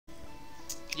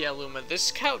Yeah, Luma,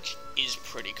 this couch is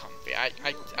pretty comfy.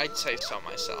 I'd say so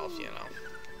myself, you know.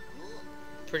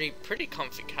 Pretty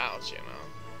comfy couch, you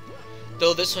know.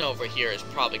 Though this one over here is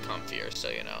probably comfier, so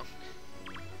you know.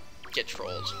 Get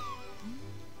trolled.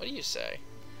 What do you say?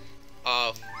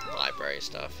 Oh, library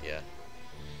stuff, yeah.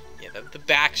 Yeah, the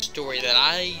backstory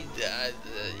that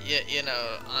you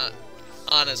know,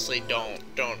 honestly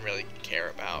don't really care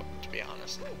about, to be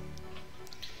honest.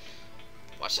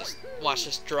 Watch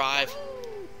this drive.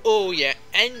 Oh yeah,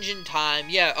 engine time.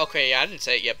 Yeah, okay, yeah, I didn't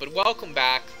say it yet, but welcome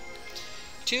back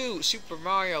to Super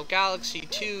Mario Galaxy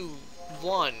 2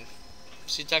 1.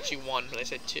 See, it's actually 1, but I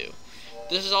said 2.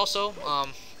 This is also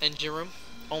engine room,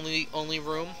 only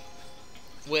room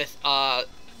with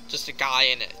just a guy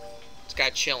in it. This guy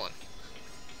chilling.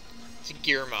 It's a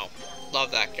Guillermo.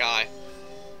 Love that guy.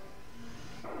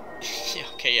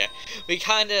 Okay, yeah. We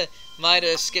kinda might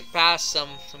have skipped past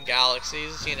some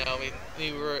galaxies, you know,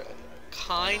 we were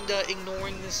kinda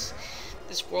ignoring this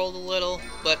world a little,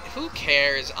 but who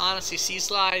cares? Honestly, Sea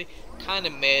Slide, kinda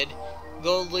mid.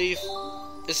 Gold Leaf,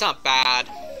 it's not bad.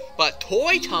 But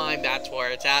Toy Time, that's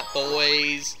where it's at,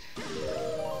 boys.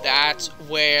 That's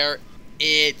where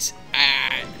it's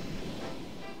at.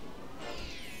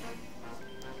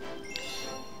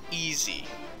 Easy.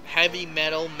 Heavy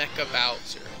Metal Mecha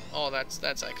Bowser. Oh, that's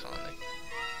iconic.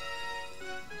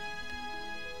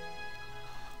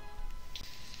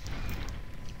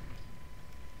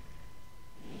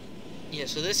 Yeah,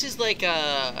 so this is like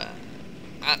I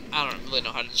don't really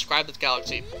know how to describe this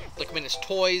galaxy. Like, I mean, it's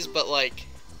toys, but like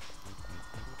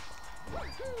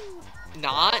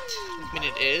not. I mean,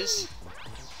 it is,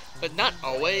 but not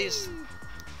always.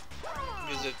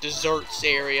 There's a desserts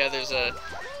area. There's a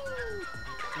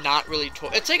not really toy.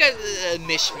 It's like a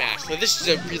mishmash. So this is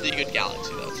a really good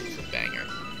galaxy, though. It's a banger.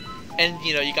 And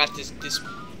you know, you got this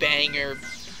banger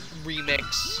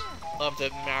remix of the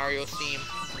Mario theme.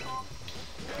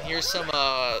 And here's some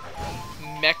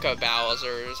Mecha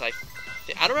Bowsers. I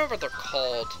don't remember what they're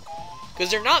called, because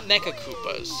they're not Mecha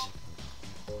Koopas.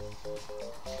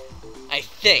 I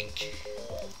think.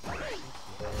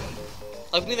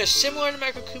 I mean, they're similar to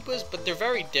Mecha Koopas, but they're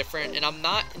very different, and I'm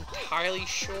not entirely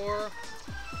sure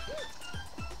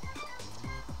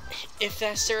if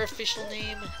that's their official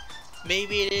name.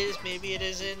 Maybe it is, maybe it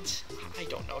isn't. I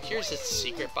don't know. Here's a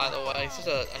secret, by the way. This is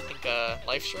I think a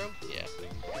life room. Yeah.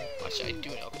 Actually, I do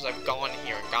know, because I've gone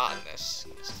here and gotten this.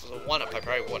 This is a one-up, I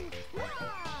probably wouldn't.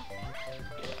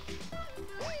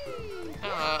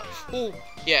 Yeah. Ooh.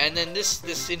 Yeah, and then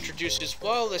this introduces,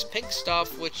 well, this pink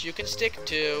stuff, which you can stick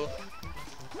to.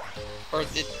 Or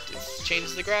it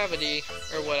changes the gravity,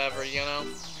 or whatever, you know?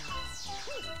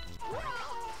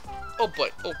 Oh boy,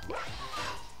 oh boy.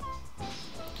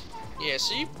 Yeah,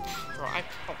 so I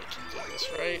probably can do this,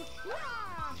 right?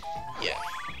 Yeah.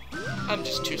 I'm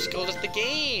just too skilled at the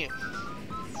game.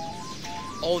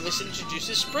 Oh, this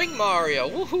introduces Spring Mario.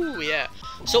 Woohoo, yeah.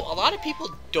 So a lot of people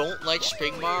don't like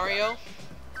Spring Mario.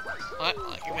 I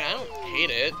mean, I don't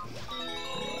hate it.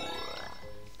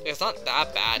 It's not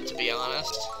that bad, to be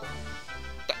honest.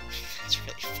 That's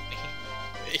really funny.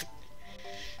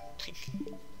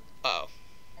 Uh oh.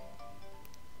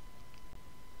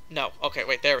 No. Okay,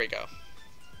 wait, there we go.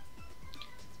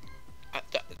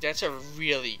 That's a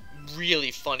really,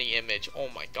 really funny image. Oh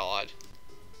my god.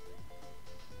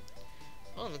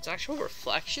 Oh, that's actual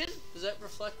reflection? Is that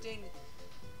reflecting?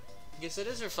 I guess it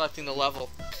is reflecting the level,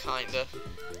 kinda.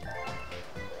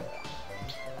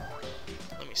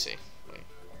 Let me see.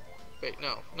 Wait,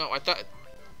 no, I thought...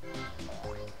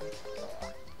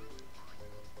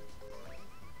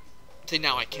 See,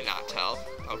 now I cannot tell.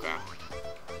 Okay.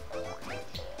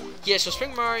 Yeah, so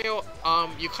Spring Mario,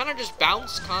 you kind of just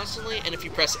bounce constantly, and if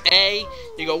you press A,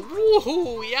 you go,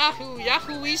 woohoo, yahoo,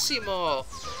 yahooissimo.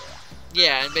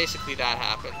 Yeah, and basically that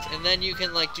happens. And then you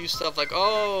can, like, do stuff like,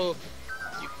 oh,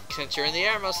 since you're in the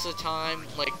air most of the time,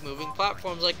 like, moving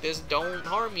platforms like this don't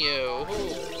harm you.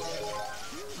 Ooh.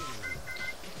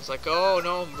 It's like, oh,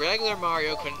 no, regular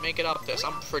Mario couldn't make it up this.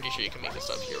 I'm pretty sure you can make this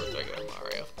up here with regular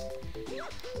Mario.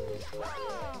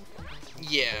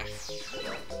 Yeah.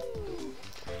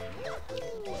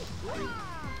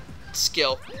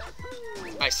 Skill.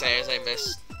 I say as I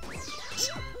miss.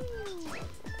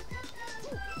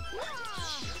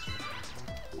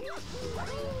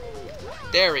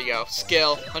 There we go.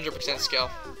 Skill. 100% skill.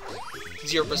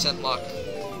 0% luck.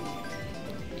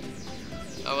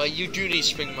 Oh, well, you do need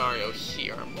Spring Mario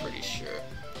here, I'm pretty sure.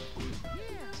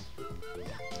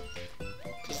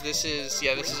 Because this is,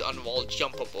 yeah, this is unwall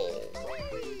jumpable.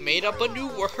 Made up a new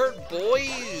word,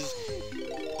 boys!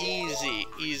 Easy,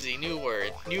 easy, new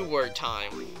word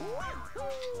time.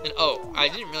 And oh, I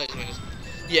didn't realize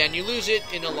Yeah, and you lose it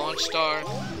in a launch star.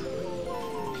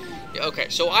 Yeah, okay,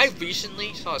 so I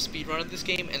recently saw a speedrun of this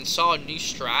game and saw a new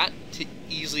strat to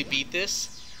easily beat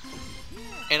this.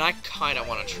 And I kind of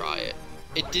want to try it.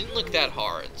 It didn't look that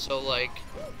hard, so like...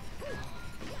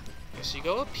 So you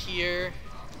go up here,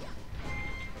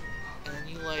 and then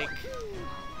you like...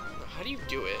 How do you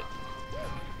do it?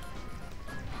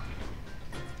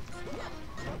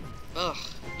 Ugh,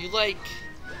 you like...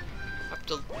 have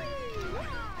to...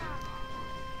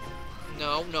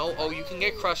 No, oh, you can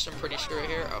get crushed, I'm pretty sure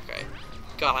here. Okay.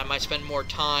 God, I might spend more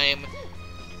time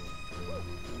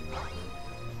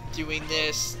doing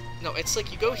this. No, it's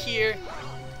like you go here,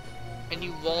 and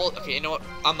you wall... Okay, you know what?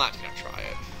 I'm not gonna try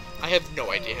it. I have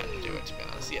no idea how to do it, to be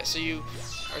honest. Yeah, so you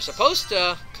are supposed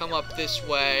to come up this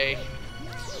way,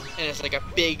 and it's like a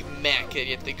big mech that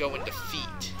you have to go and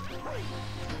defeat.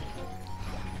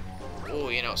 Oh,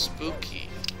 you know, spooky.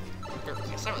 Or,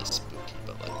 it's not really spooky,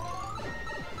 but like...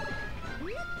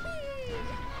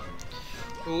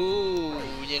 Ooh,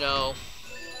 you know,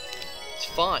 it's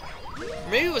fun.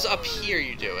 Maybe it was up here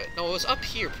you do it. No, it was up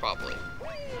here probably.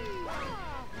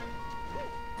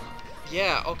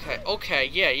 Yeah, okay,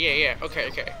 yeah,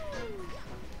 okay.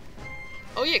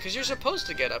 Oh yeah, because you're supposed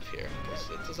to get up here.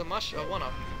 There's a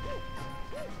one-up.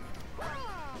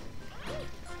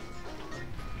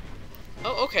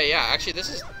 Oh, okay, yeah, actually this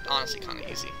is honestly kind of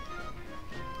easy.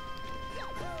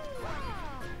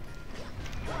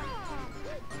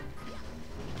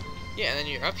 Yeah, and then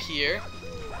you're up here,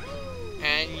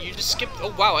 and you just skip.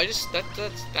 Oh wow,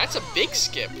 that's a big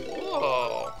skip.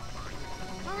 Whoa.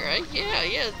 All right,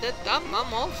 yeah,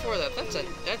 I'm all for that.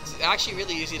 That's actually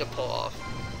really easy to pull off.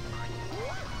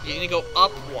 You're gonna go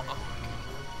up one.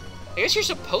 I guess you're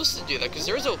supposed to do that because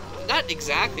there's not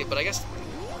exactly, but I guess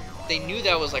they knew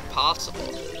that was like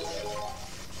possible.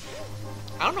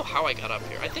 I don't know how I got up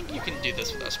here. I think you can do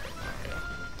this with Esper Mario.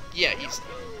 Yeah, easily.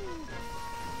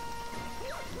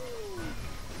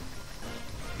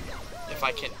 If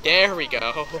I can, there we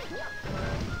go.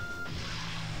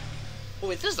 Oh,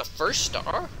 wait, this is the first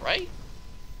star, right?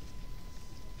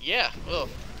 Yeah, oh,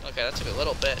 okay, that took a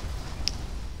little bit.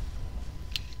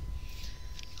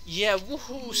 Yeah,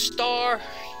 woohoo, star.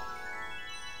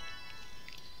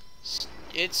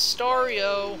 It's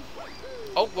Stario.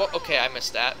 Oh, well, okay, I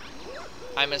missed that.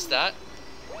 I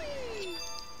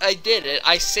did it.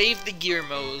 I saved the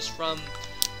Gearmos from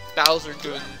Bowser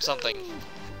doing something.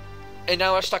 And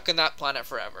now we're stuck on that planet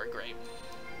forever. Great.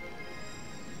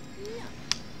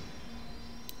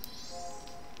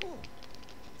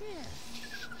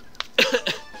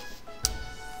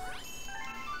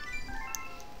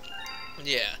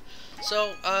 Yeah.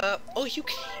 So, oh, you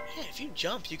can, yeah, if you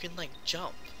jump, you can, like,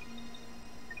 jump.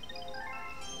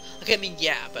 Okay, I mean,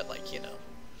 yeah, but, like, you know.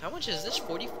 How much is this?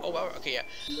 40? Oh, wow, okay, yeah.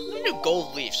 I'm gonna do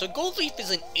Gold Leaf. So, Gold Leaf is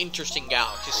an interesting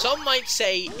galaxy. Some might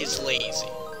say it's lazy.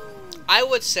 I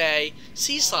would say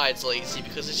Seaside's lazy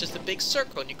because it's just a big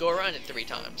circle and you go around it 3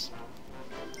 times.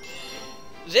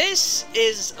 This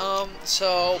is,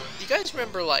 so, you guys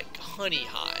remember, like, Honey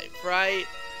Hive, right?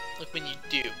 Like, when you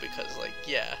do, because, like,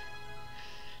 yeah.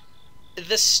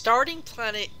 The starting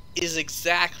planet is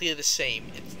exactly the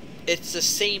same. It's the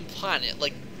same planet,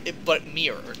 like, but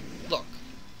mirrored. Look.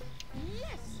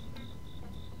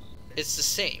 It's the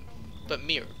same, but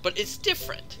mirrored. But it's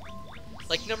different.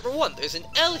 Like, number 1, there's an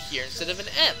L here instead of an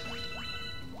M.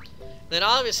 Then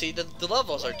obviously the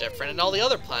levels are different and all the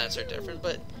other planets are different,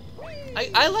 but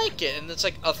I like it, and it's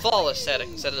like a fall aesthetic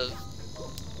instead of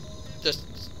just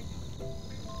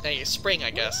spring,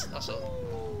 I guess. Also,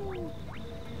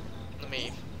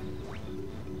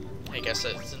 I guess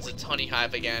since it's Honey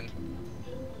Hive again,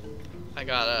 I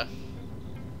gotta.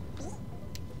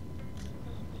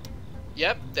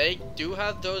 Yep, they do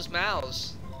have those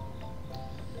mouths.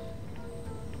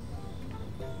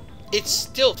 It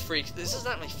still freaks. This is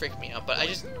not really freak me out, but I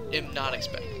just am not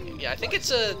expecting it. Yeah, I think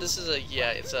it's a. This is a.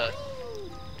 Yeah, it's a.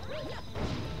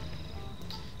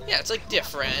 Yeah, it's like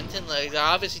different, and like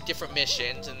obviously different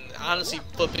missions, and honestly,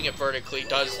 flipping it vertically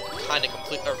does kind of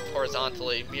complete, or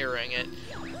horizontally mirroring it.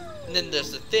 And then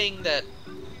there's the thing that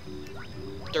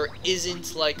there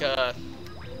isn't like a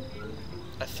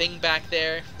thing back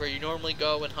there where you normally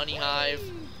go in Honey Hive.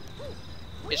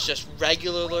 It's just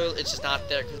regular, it's just not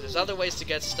there because there's other ways to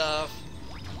get stuff.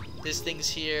 This thing's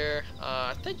here.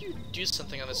 I thought you do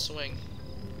something on the swing.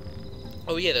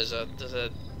 Oh yeah, there's a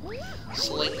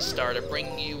sling star to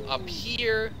bring you up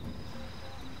here.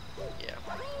 Yeah.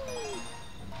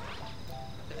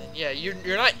 And then, yeah, you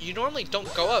normally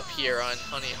don't go up here on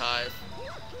Honey Hive,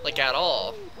 like at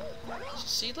all. So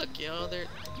see, look, you know, they're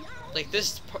like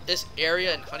this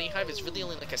area in Honey Hive is really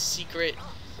only like a secret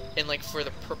And like for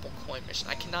the purple coin mission,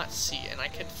 I cannot see, and I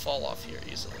can fall off here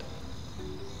easily.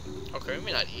 Okay,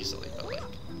 maybe not easily, but like.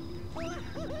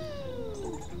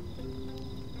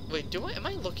 Wait, am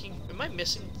I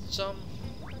missing some?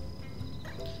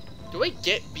 Do I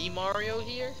get B Mario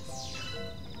here?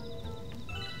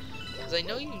 Because I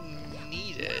know you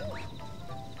need it.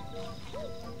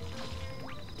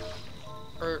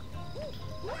 Or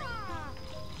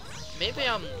maybe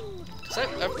I'm. Cause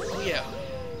oh yeah.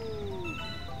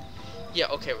 Yeah.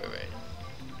 Okay. Wait.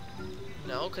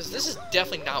 No, because this is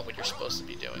definitely not what you're supposed to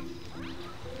be doing.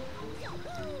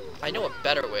 I know a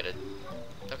better way to.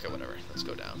 Okay, whatever. Let's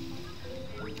go down.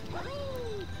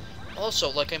 Also,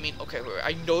 like, I mean, okay, wait.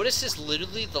 I noticed this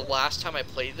literally the last time I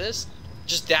played this.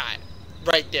 Just that,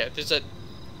 right there. There's a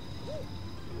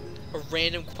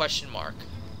random question mark.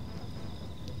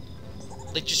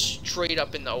 Like, just straight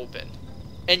up in the open.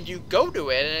 And you go to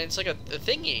it, and it's like a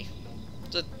thingy.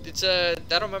 It's a, I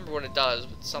don't remember what it does,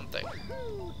 but something.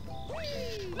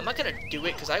 I'm not gonna do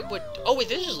it, because I would, oh wait,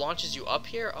 this just launches you up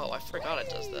here? Oh, I forgot it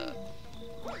does that.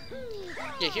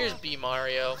 Yeah, here's B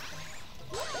Mario.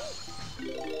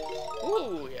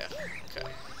 Ooh, yeah, okay.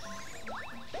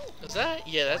 Is that,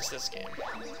 yeah, that's this game.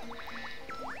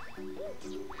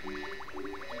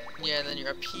 Yeah, and then you're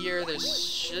up here. There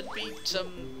should be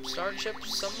some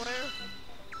starships somewhere.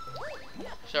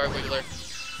 Sorry, Wiggler.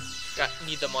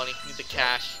 Need the money. Need the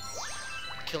cash.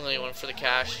 Kill anyone for the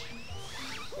cash.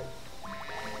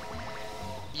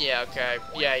 Yeah, okay.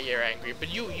 Yeah, you're angry,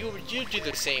 but you do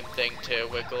the same thing too,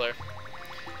 Wiggler.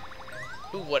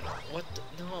 Who? What? What?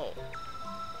 No.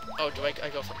 Oh, do I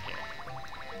go from here?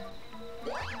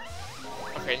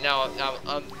 Okay, now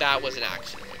that was an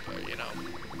accident, Wiggler. You know.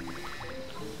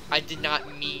 I did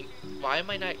not mean. Why am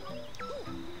I not?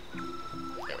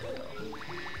 There we go.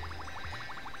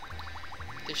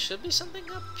 There should be something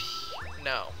up here.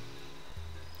 No.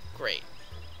 Great.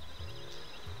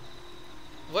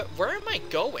 What? Where am I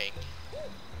going?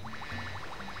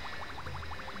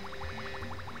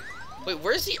 Wait,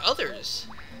 where's the others?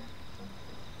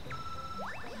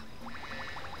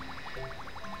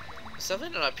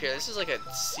 Something up here. This is like a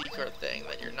secret thing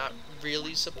that you're not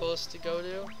really supposed to go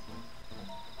to.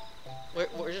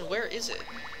 Where is it?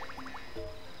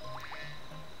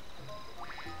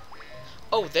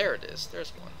 Oh, there it is.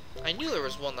 There's one. I knew there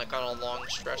was one like on a long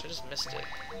stretch. I just missed it.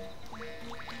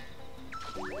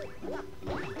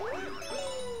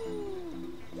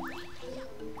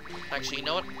 Actually, you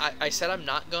know what? I said I'm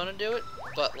not gonna do it,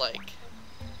 but like,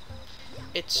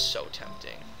 it's so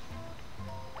tempting.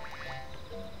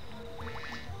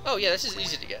 Oh yeah, this is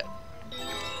easy to get.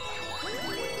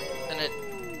 And it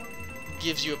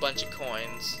gives you a bunch of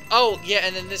coins. Oh yeah,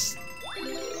 and then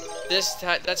that's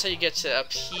how you get to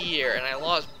up here. And I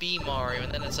lost B Mario,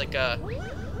 and then it's like a,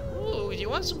 ooh, do you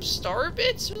want some star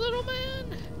bits, little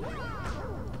man?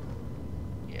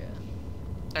 Yeah.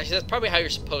 Actually, that's probably how you're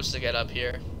supposed to get up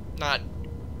here, not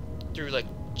through like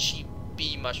cheap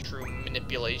bee mushroom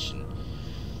manipulation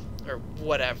or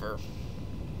whatever.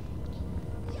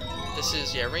 This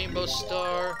is, yeah, Rainbow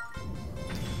Star.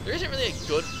 There isn't really a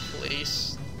good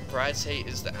place where I'd say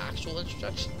is the actual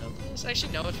introduction of this.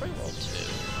 Actually, no, it's probably World 2.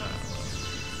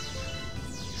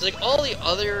 It's like all the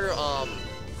other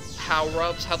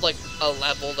power-ups have like a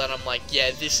level that I'm like,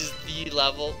 yeah, this is the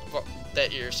level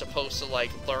that you're supposed to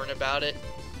like learn about it.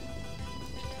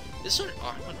 This one,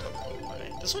 oh, I want to go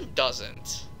away. This one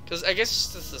doesn't, because I guess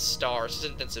it's just the stars, it's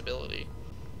invincibility.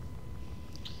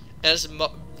 And it's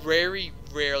very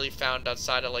rarely found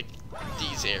outside of like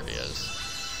these areas.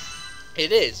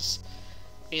 It is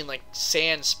in like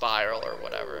Sand Spiral or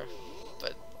whatever,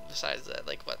 but besides that,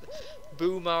 like what?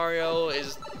 Boo Mario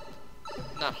is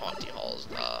not Haunty Halls.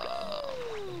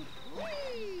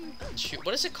 Shoot,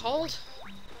 what is it called?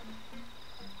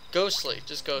 Ghostly,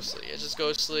 just Ghostly. It's just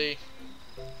Ghostly.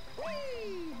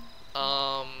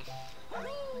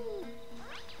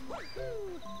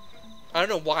 I don't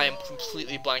know why I'm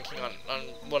completely blanking on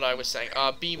what I was saying.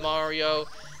 B Mario,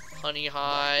 Honey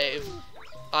Hive,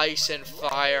 Ice and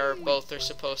Fire, both are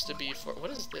supposed to be for,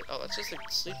 what is this? Oh, that's just a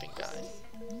sleeping guy.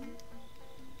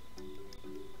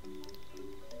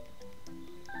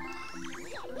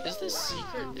 Is this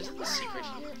secret? Isn't the secret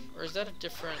here? Or is that a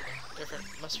different,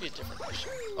 must be a different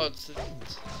mission. Oh, it's the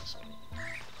next one.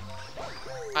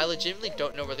 I legitimately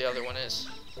don't know where the other one is.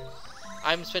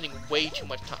 I'm spending way too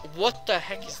much time. What the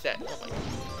heck is that? Oh my god.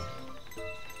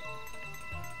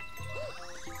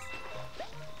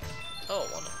 Oh,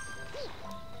 one.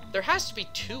 There has to be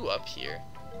two up here.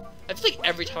 I feel like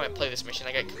every time I play this mission,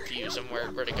 I get confused on where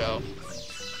to go.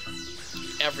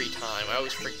 Every time. I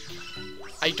always freak.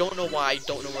 I don't know why I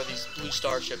don't know where these blue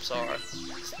starships are.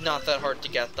 It's not that hard to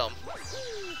get them.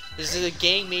 This is a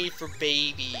game made for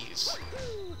babies.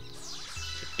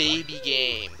 It's a baby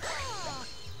game.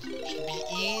 It should be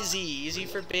easy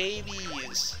for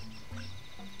babies.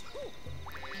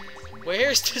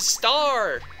 Where's the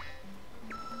star?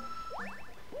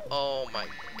 Oh my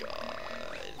god.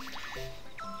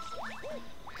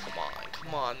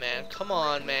 Come on, man. Come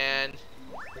on, man.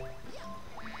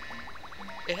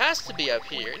 It has to be up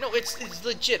here. No, it's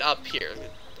legit up here.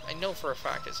 I know for a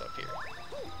fact it's up here.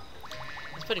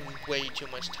 I'm spending way too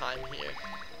much time here.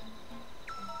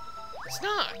 It's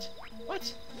not.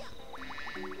 What?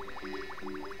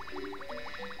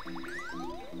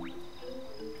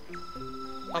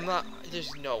 I'm not.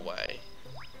 There's no way.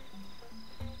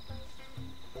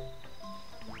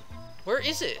 Where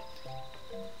is it?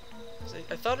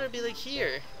 I thought it would be like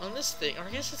here on this thing. Or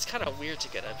I guess it's kind of weird to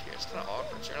get up here. It's kind of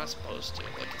awkward. You're not supposed to.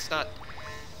 Like it's not.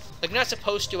 Like not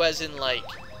supposed to, as in like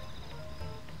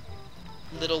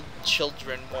little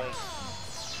children won't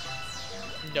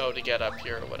know to get up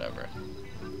here or whatever.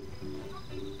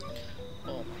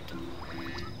 Oh my god.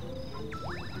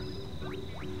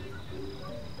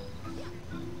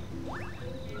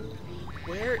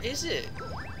 Where is it?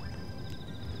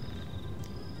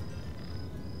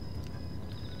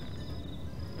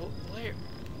 Where?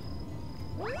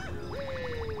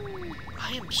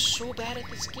 I am so bad at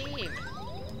this game.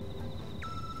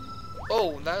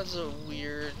 Oh, that was a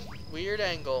weird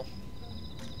angle.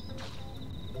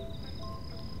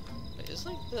 It's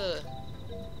like the...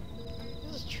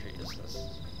 What tree is this?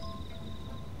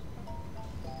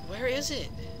 Where is it?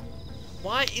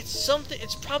 Why? It's something...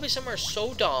 It's probably somewhere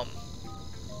so dumb.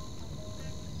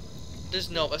 There's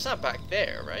no... It's not back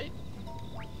there, right?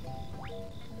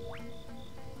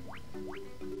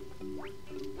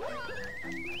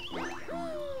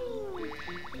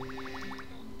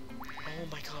 Oh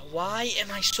my god, why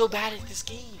am I so bad at this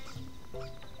game?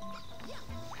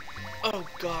 Oh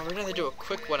god, we're gonna do a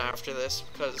quick one after this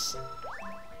because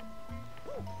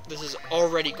this is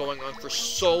already going on for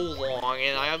so long,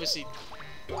 and I obviously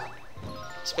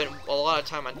spent a lot of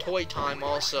time on Toy Time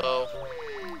also.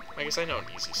 I guess I know an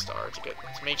easy star to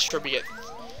make sure we get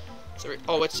 3.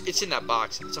 Oh, it's in that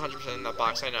box. It's 100% in that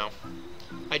box, I know.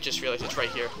 I just realized it's right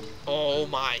here. Oh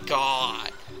my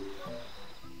god.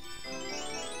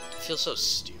 I feel so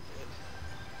stupid.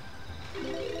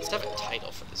 Let's have a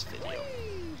title for this video.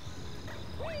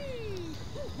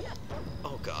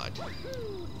 Oh god.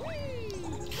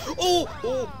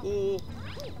 Oh!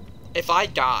 If I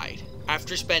died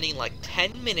after spending like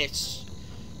 10 minutes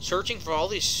searching for all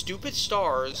these stupid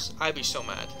stars, I'd be so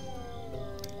mad.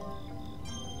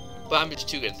 But I'm just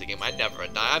too good at the game. I'd never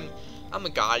die. I'm a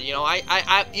god, you know.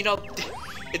 You know,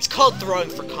 it's called throwing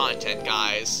for content,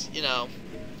 guys. You know,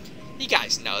 you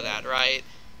guys know that, right?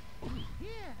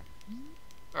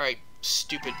 All right,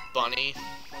 stupid bunny.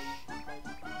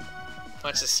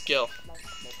 That's a skill.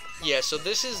 Yeah, so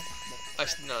this is.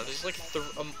 No, there's like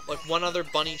one other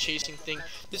bunny chasing thing.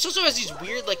 This also has these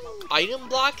weird like item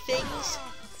block things.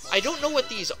 I don't know what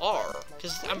these are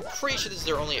because I'm pretty sure this is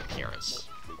their only appearance.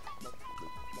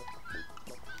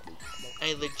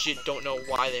 I legit don't know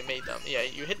why they made them. Yeah,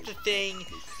 you hit the thing,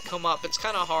 come up. It's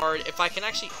kind of hard. If I can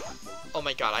actually... Oh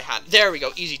my god, there we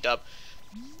go. Easy dub.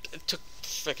 It took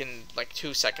freaking like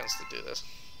 2 seconds to do this.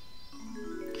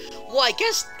 Well, I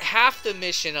guess half the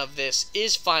mission of this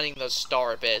is finding those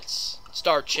star bits.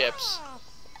 Star chips.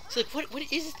 It's like, what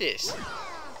is this?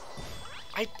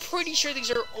 I'm pretty sure these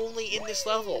are only in this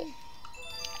level.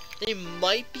 They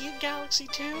might be in Galaxy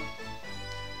 2.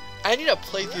 I need to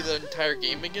play through the entire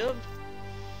game again.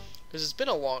 Because it's been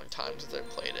a long time since I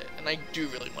played it, and I do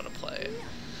really want to play it.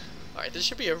 Alright, this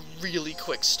should be a really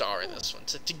quick star in this one,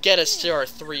 to get a star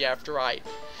 3 after I...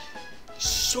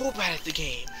 So bad at the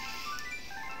game.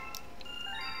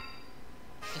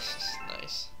 This is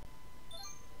nice.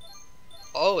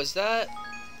 Oh, is that...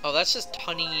 Oh, that's just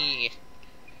Honey...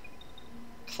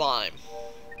 Climb.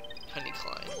 Honey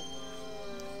Climb.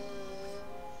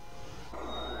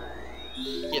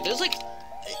 Yeah, there's like...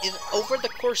 over the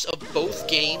course of both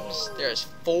games, there's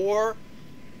 4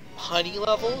 honey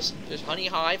levels. There's Honey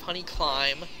Hive, Honey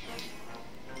Climb,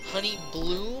 Honey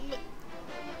Bloom,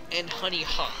 and Honey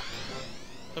Hop.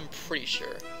 I'm pretty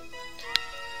sure.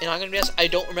 And I'm gonna guess I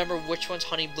don't remember which one's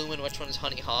Honey Bloom and which one's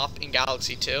Honey Hop in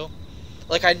Galaxy 2.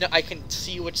 Like I know I can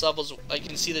see which levels. I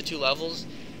can see the 2 levels.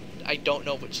 I don't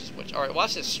know which is which. All right,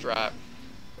 watch this strat.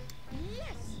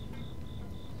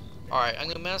 Alright, I'm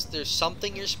gonna guess there's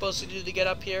something you're supposed to do to get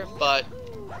up here, but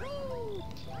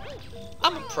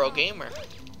I'm a pro gamer.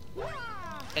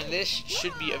 And this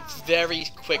should be a very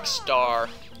quick star.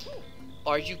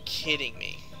 Are you kidding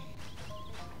me?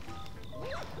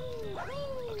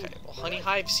 Honey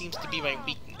Hive seems to be my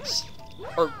weakness.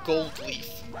 Or Gold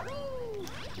Leaf.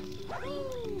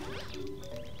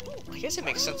 I guess it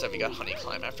makes sense that we got Honey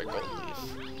Climb after Gold Leaf.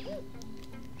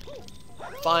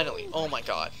 Finally. Oh my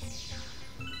god.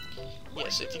 Yeah,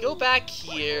 so if you go back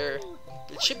here,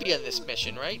 it should be on this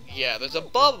mission, right? Yeah, there's a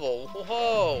bubble.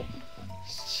 Whoa.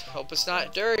 Hope it's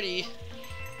not dirty.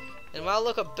 And wow,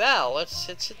 look, a bell. Let's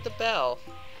hit the bell.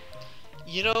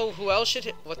 You know who else should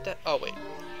hit? What the? Oh, wait.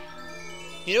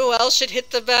 You know who else should hit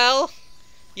the bell?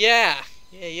 Yeah.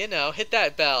 Yeah, you know, hit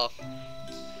that bell.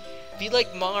 Be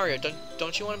like Mario.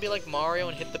 Don't you want to be like Mario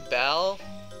and hit the bell?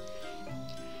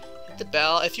 Hit the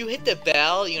bell. If you hit the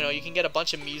bell, you know, you can get a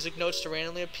bunch of music notes to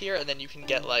randomly appear, and then you can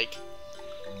get, like,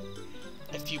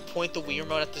 if you point the Wii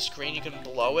remote at the screen, you can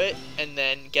blow it, and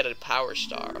then get a power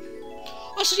star.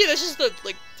 Oh, so yeah, this is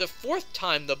the fourth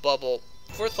level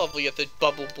you have the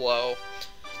bubble blow.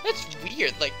 That's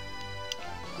weird, like,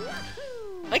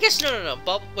 I guess, no,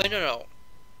 wait, no.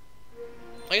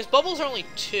 I guess bubbles are only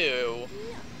 2.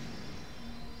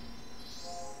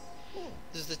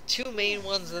 There's the 2 main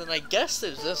ones, and then I guess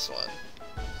there's this one.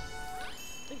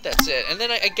 I think that's it. And then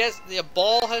I guess the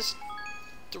ball has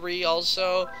 3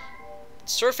 also.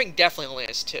 Surfing definitely only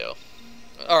has 2.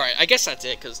 Alright, I guess that's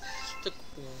it, because it took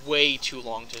way too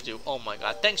long to do. Oh my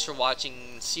god. Thanks for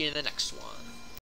watching. See you in the next one.